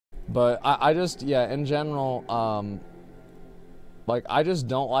But I just, yeah, in general, like, I just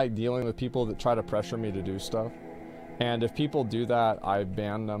don't like dealing with people that try to pressure me to do stuff. And if people do that, I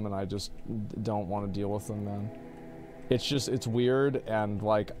ban them, and I just don't want to deal with them, man. It's just, it's weird, and,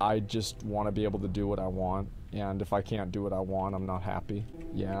 like, I just want to be able to do what I want. And if I can't do what I want, I'm not happy.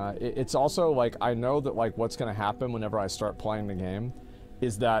 Yeah, it's also, like, I know that, like, what's going to happen whenever I start playing the game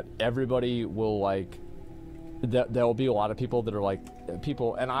is that everybody will, like, there'll be a lot of people that are like,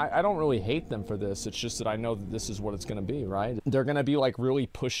 and I don't really hate them for this, it's just that I know that this is what it's gonna be, right? They're gonna be like really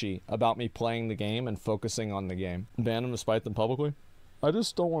pushy about me playing the game and focusing on the game. Ban them to spite them publicly? I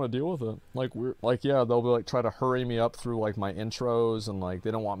just don't want to deal with it. Like, yeah, they'll be like, try to hurry me up through like my intros, and like, they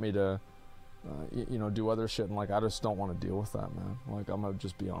don't want me to, you know, do other shit, and like, I just don't want to deal with that, man. Like, I'm gonna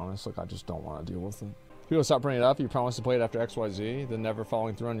just be honest, like, I just don't want to deal with it. People stop bringing it up, you promised to play it after XYZ, then never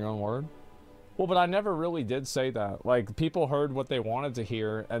following through on your own word. Well, but I never really did say that. Like, people heard what they wanted to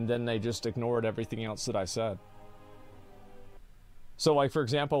hear, and then they just ignored everything else that I said. So, like, for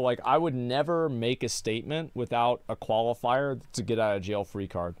example, like, I would never make a statement without a qualifier to get out of jail free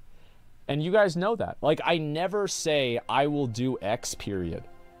card. And you guys know that. Like, I never say, I will do X, period.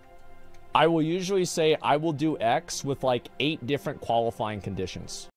 I will usually say, I will do X with, like, 8 different qualifying conditions.